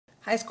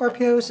Hi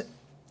Scorpios,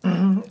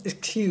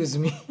 excuse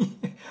me.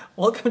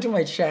 Welcome to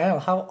my channel.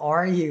 How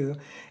are you?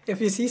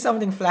 If you see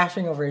something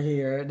flashing over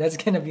here, that's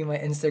gonna be my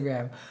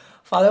Instagram.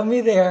 Follow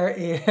me there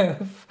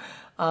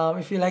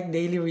if you like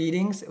daily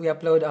readings. We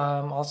upload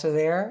also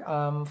there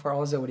for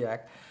all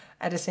zodiac.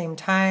 At the same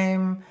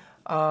time,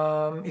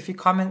 if you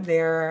comment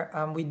there,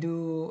 I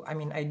do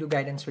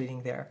guidance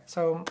reading there.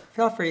 So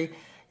feel free.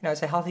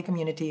 It's a healthy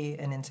community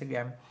in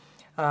Instagram.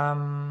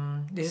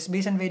 This is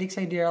based on Vedic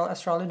sidereal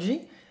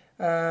astrology,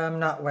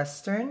 not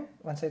Western.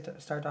 Once I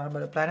start talking about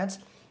the planets,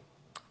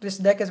 this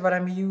deck is what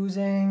I'm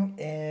using,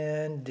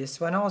 and this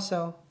one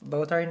also.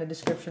 Both are in the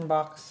description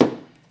box.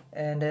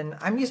 And then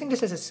I'm using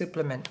this as a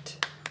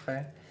supplement.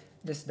 Okay,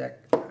 this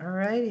deck.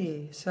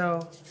 Alrighty,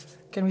 so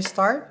can we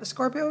start,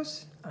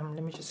 Scorpios?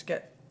 Let me just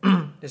get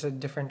this is a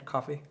different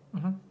coffee.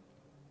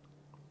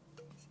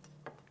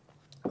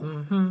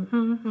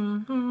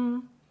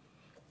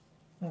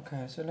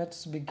 Okay, so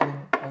let's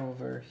begin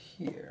over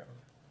here.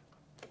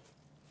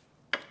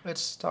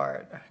 Let's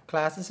start.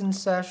 Class is in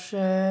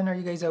session. Are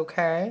you guys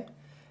okay?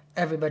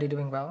 Everybody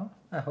doing well?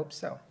 I hope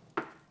so.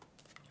 Here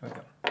we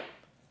go.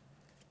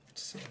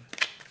 Let's see.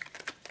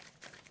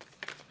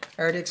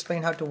 I already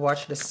explained how to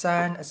watch the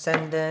sun,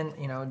 ascendant,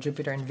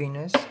 Jupiter and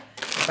Venus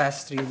the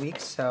past 3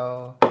 weeks.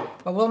 But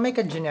we'll make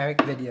a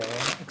generic video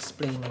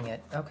explaining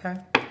it. Okay?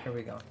 Here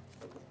we go.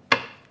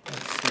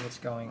 Let's see what's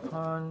going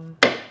on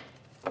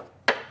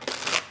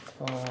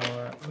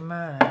for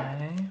my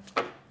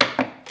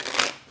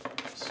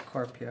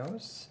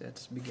Scorpios.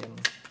 Let's begin.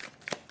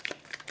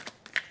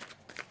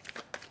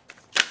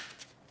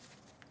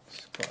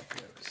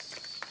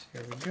 Scorpios.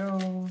 Here we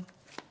go.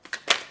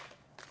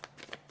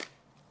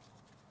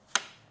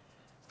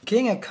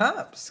 King of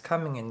Cups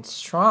coming in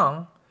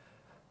strong.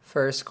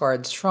 First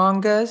card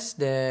strongest,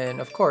 then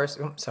of course,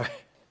 sorry.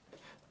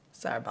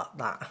 Sorry about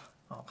that.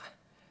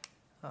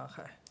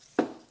 Okay.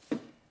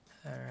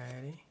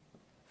 Alrighty.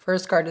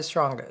 First card the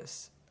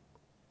strongest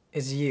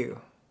is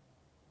you.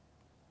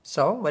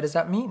 So, what does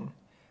that mean?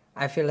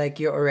 I feel like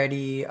you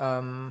already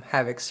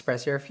have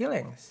expressed your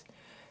feelings.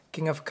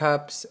 King of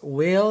Cups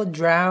will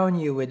drown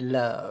you with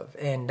love,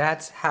 and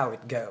that's how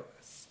it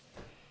goes.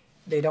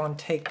 They're not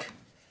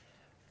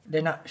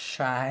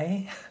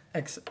shy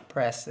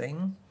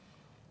expressing.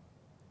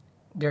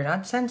 They're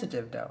not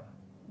sensitive though.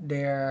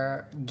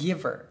 They're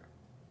giver.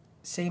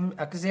 Same,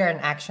 because they're an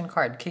action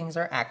card. Kings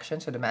are action,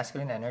 so the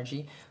masculine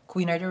energy.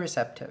 Queen are the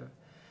receptive.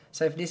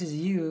 So if this is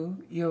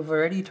you, you've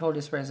already told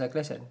this person, like,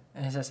 listen.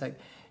 And it's just like,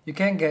 you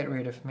can't get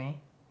rid of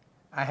me.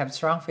 I have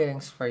strong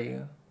feelings for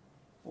you.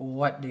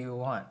 What do you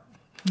want?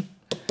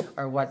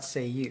 Or what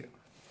say you?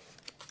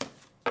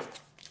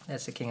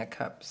 That's the King of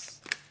Cups.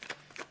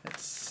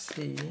 Let's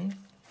see.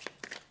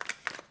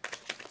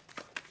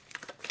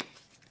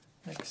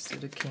 Next to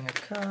the King of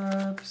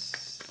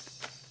Cups.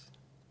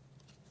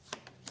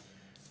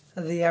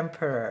 The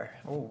Emperor.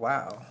 Oh,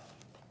 wow.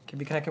 Could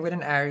be connected with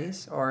an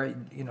Aries, or,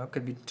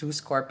 could be 2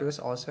 Scorpios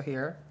also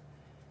here.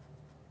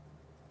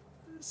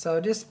 So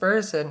this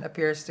person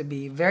appears to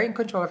be very in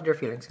control of their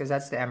feelings, because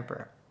that's the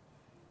Emperor.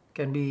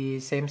 Can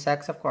be same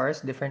sex, of course,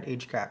 different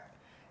age gap.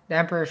 The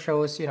Emperor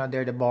shows,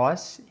 they're the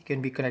boss. You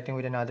can be connecting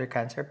with another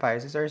Cancer,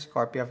 Pisces, or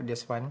Scorpio for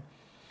this one.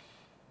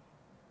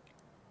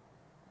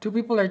 2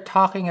 people are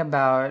talking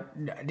about,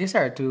 these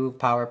are 2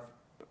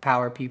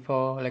 power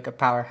people, like a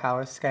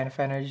powerhouse kind of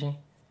energy.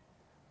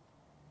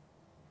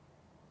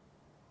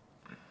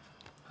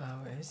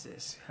 How is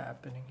this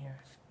happening here?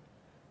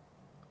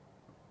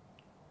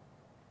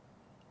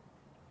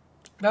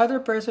 The other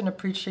person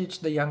appreciates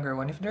the younger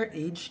one. If they're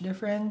age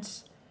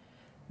difference,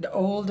 the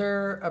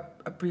older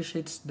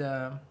appreciates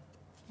the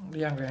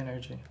younger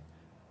energy.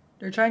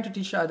 They're trying to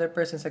teach the other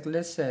person, it's like,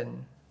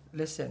 listen,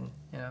 this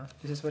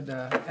is what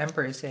the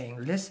Emperor is saying,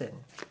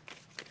 listen.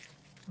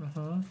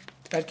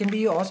 That can be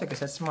you also, because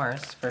that's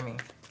Mars for me.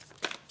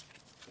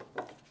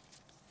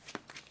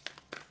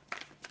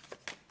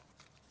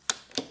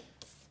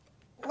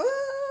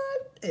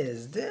 What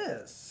is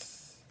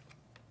this?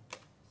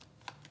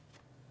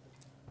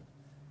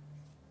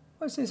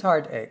 What's this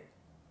heartache?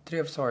 3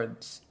 of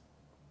Swords.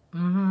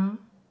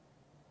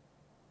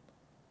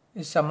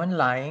 Is someone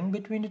lying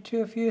between the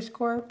 2 of you,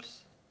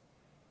 Scorps?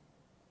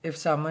 If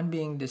someone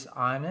being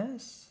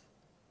dishonest?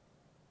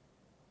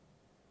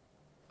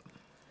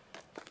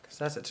 Because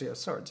that's a 3 of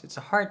Swords. It's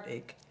a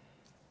heartache.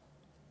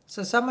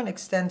 So someone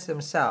extends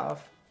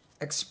himself,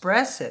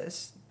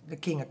 expresses the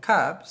King of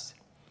Cups,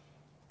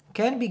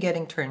 can be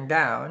getting turned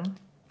down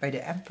by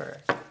the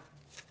Emperor.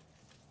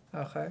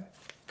 Okay?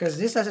 Because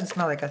this doesn't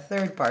smell like a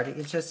third party.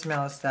 It just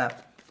smells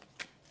that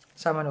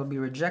someone will be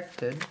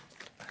rejected,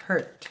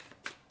 hurt.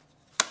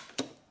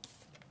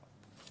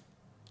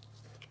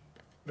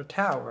 The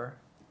Tower.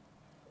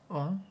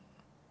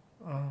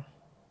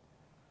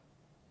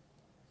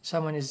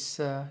 Someone is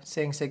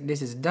saying like,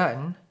 this is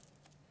done.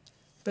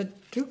 But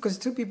because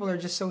 2 people are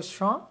just so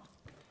strong.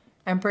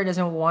 Emperor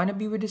doesn't want to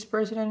be with this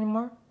person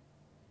anymore.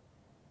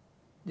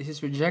 This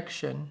is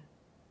rejection.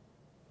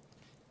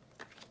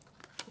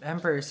 The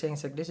Emperor is saying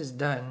like, this is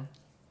done.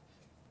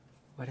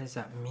 What does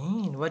that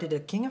mean? What did the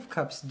King of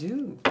Cups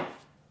do?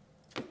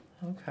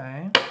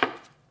 Okay.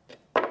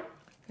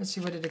 Let's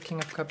see, what did the King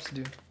of Cups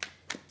do?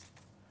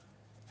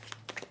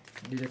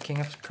 Did the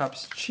King of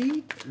Cups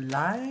cheat?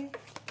 Lie?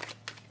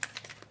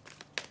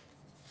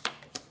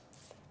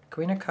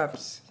 Queen of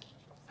Cups.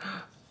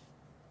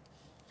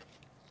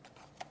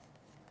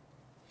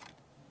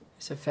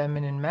 It's a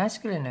feminine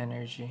masculine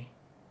energy.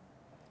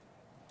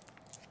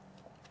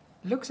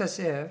 Looks as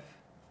if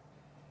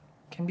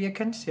can be a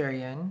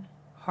Cancerian,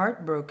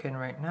 heartbroken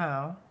right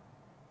now.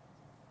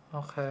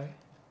 Okay.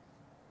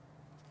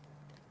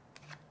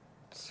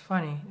 It's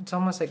funny. It's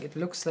almost like it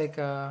looks like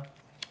a,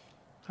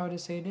 how to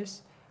say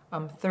this?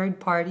 Third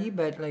party,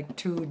 but like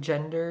two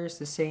genders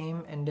the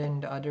same, and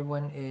then the other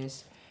one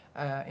is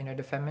you know,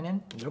 the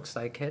feminine. It looks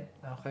like it.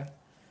 Okay.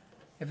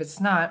 If it's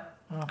not,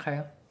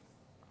 okay.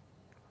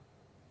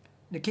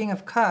 The King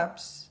of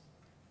Cups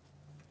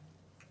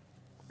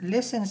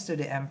listens to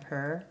the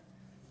Emperor,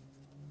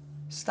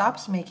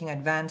 stops making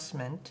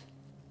advancement,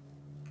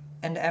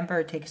 and the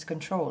Emperor takes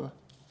control.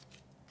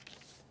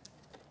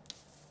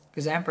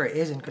 Because the Emperor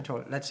is in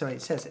control. That's why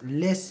it says,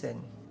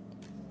 listen.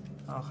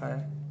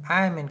 Okay.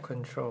 I'm in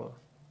control.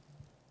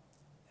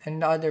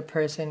 And the other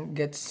person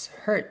gets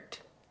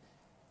hurt.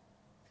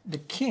 The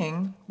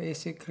king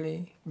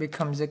basically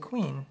becomes a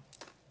queen.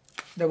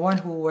 The one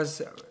who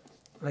was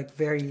like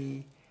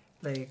very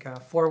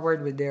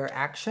forward with their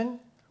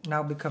action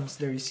now becomes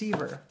the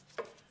receiver.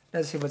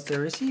 Let's see what's they're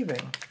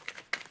receiving.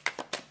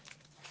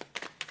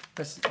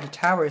 Because the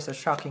Tower is a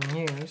shocking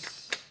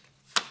news.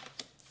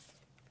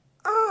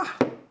 Ah!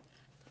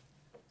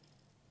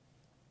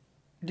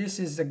 This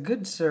is a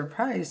good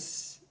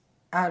surprise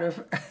out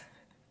of...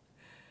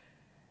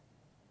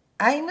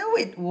 I know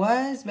it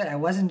was, but I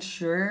wasn't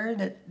sure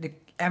that the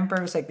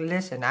Emperor was like,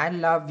 listen, I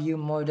love you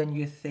more than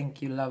you think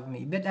you love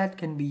me. But that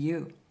can be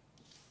you.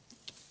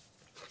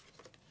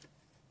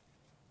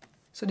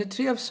 So the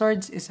Three of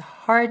Swords is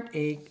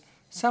heartache.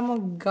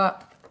 Someone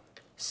got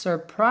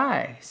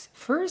surprise.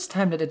 First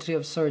time that the Three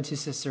of Swords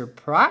is a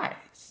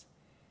surprise.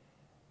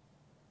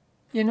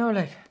 You know,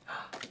 like,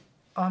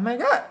 oh my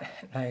God.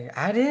 Like,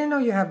 I didn't know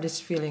you have these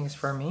feelings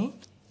for me.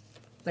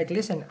 Like,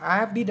 listen,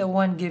 I'll be the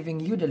one giving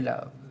you the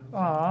love.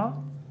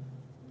 Aww.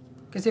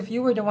 Because if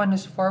you were the one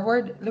who's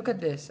forward, look at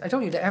this. I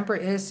told you, the Emperor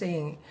is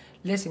saying,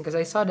 listen, because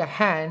I saw the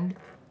hand,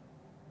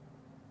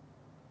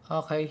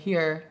 okay,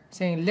 here,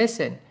 saying,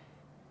 listen,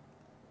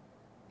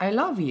 I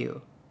love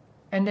you.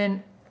 And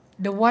then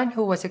the one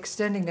who was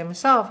extending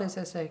themselves is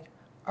just like,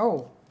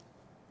 oh,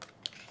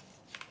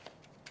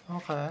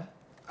 okay.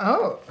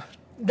 Oh,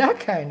 that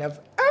kind of,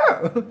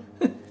 oh,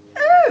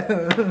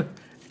 oh,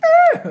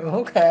 oh,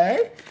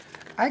 okay.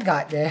 I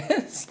got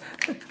this.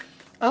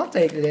 I'll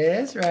take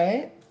this,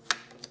 right?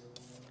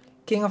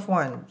 King of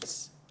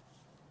Wands.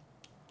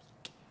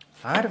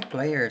 A lot of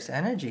players'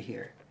 energy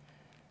here.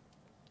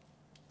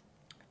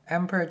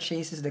 Emperor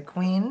chases the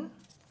Queen,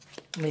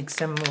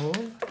 makes a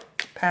move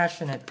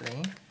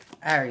passionately.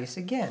 Aries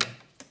again.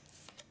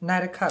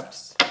 Knight of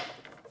Cups.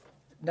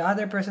 The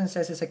other person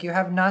says it's like you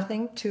have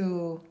nothing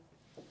to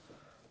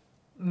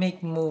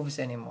make moves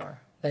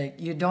anymore. Like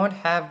you don't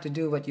have to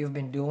do what you've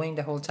been doing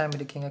the whole time with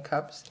the King of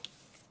Cups.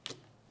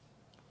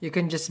 You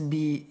can just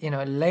be, you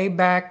know, lay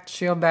back,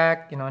 chill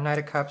back, you know, Knight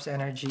of Cups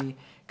energy.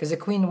 Because the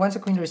Queen, once the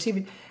Queen receives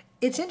it,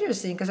 it's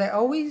interesting because I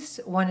always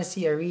want to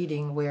see a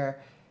reading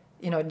where,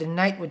 you know, the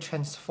Knight would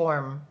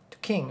transform to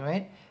King,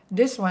 right?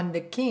 This one,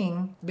 the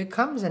King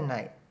becomes a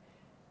Knight.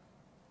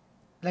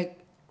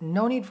 Like,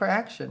 no need for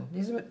action.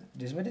 This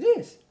is what it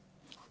is.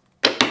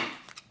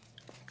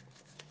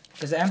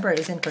 Because the Emperor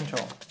is in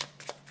control.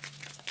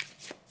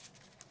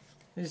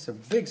 This is a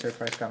big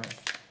surprise coming.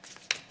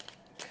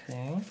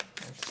 Okay,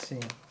 let's see.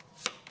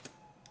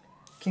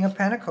 King of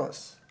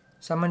Pentacles.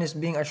 Someone is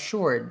being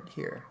assured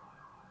here.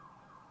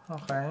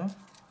 Okay.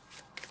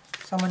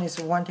 Someone is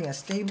wanting a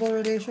stable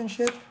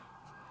relationship.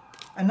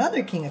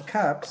 Another King of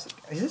Cups.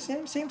 Is this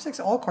same sex?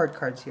 All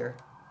cards here.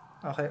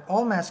 Okay,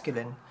 all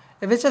masculine.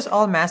 If it's just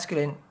all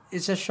masculine,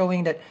 it's just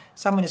showing that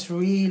someone is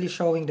really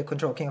showing the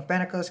control. King of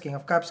Pentacles, King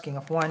of Cups, King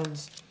of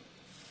Wands.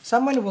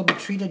 Someone will be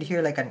treated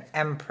here like an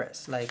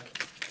empress.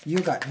 Like, you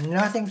got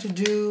nothing to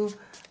do.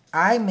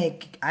 I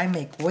make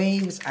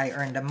waves. I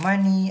earn the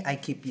money. I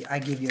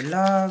give you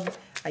love.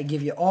 I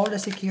give you all the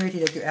security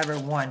that you ever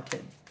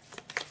wanted.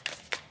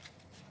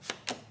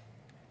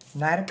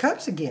 Knight of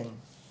Cups again.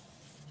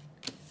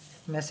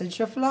 Message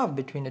of love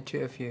between the two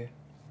of you.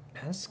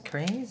 That's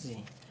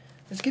crazy.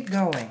 Let's keep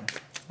going.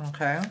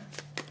 Okay.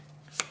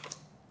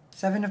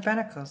 Seven of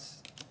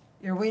Pentacles.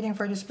 You're waiting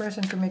for this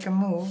person to make a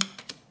move.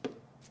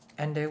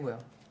 And they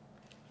will.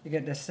 You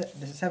get the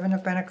Seven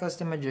of Pentacles,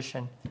 the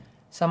Magician.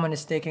 Someone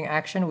is taking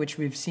action, which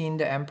we've seen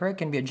the Emperor.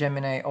 Can be a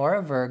Gemini or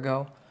a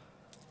Virgo.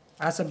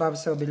 As above,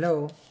 so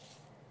below.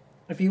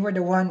 If you were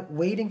the one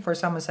waiting for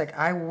someone's like,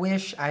 I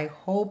wish, I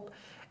hope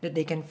that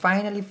they can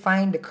finally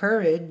find the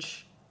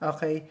courage,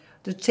 okay,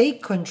 to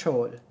take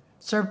control.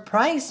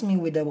 Surprise me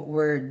with the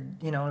word,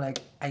 you know, like,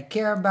 I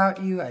care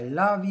about you, I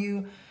love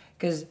you.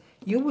 Because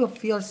you will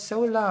feel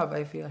so loved,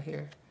 I feel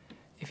here.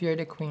 if you're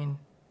the queen.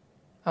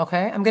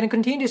 Okay, I'm gonna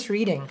continue this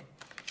reading.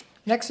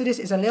 Next to this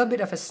is a little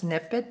bit of a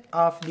snippet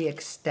of the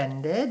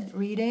extended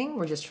reading.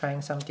 We're just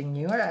trying something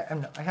new. I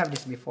have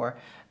this before,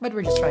 but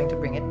we're just trying to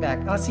bring it back.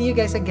 I'll see you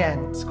guys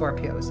again,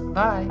 Scorpios.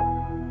 Bye.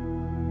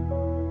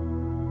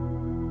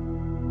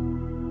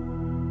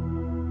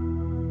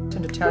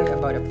 To tell you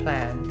about a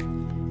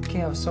plan.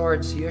 King of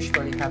Swords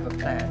usually have a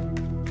plan.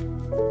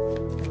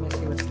 Let me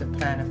see what's the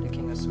plan of the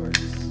King of Swords.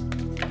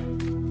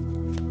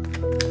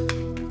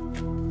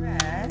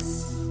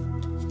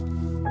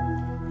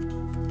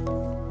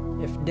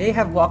 If they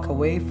have walked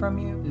away from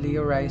you,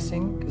 Leo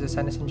rising, because the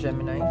sun is in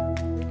Gemini.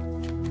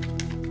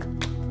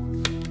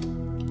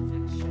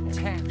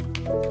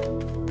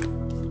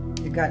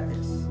 You got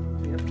this.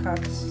 Three of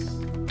Cups.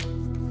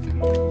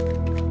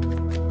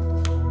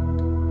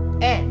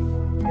 And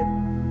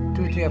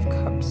Three of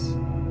Cups.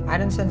 I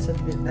don't sense that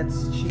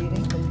that's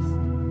cheating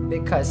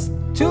because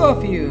two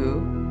of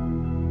you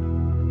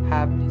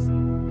have this.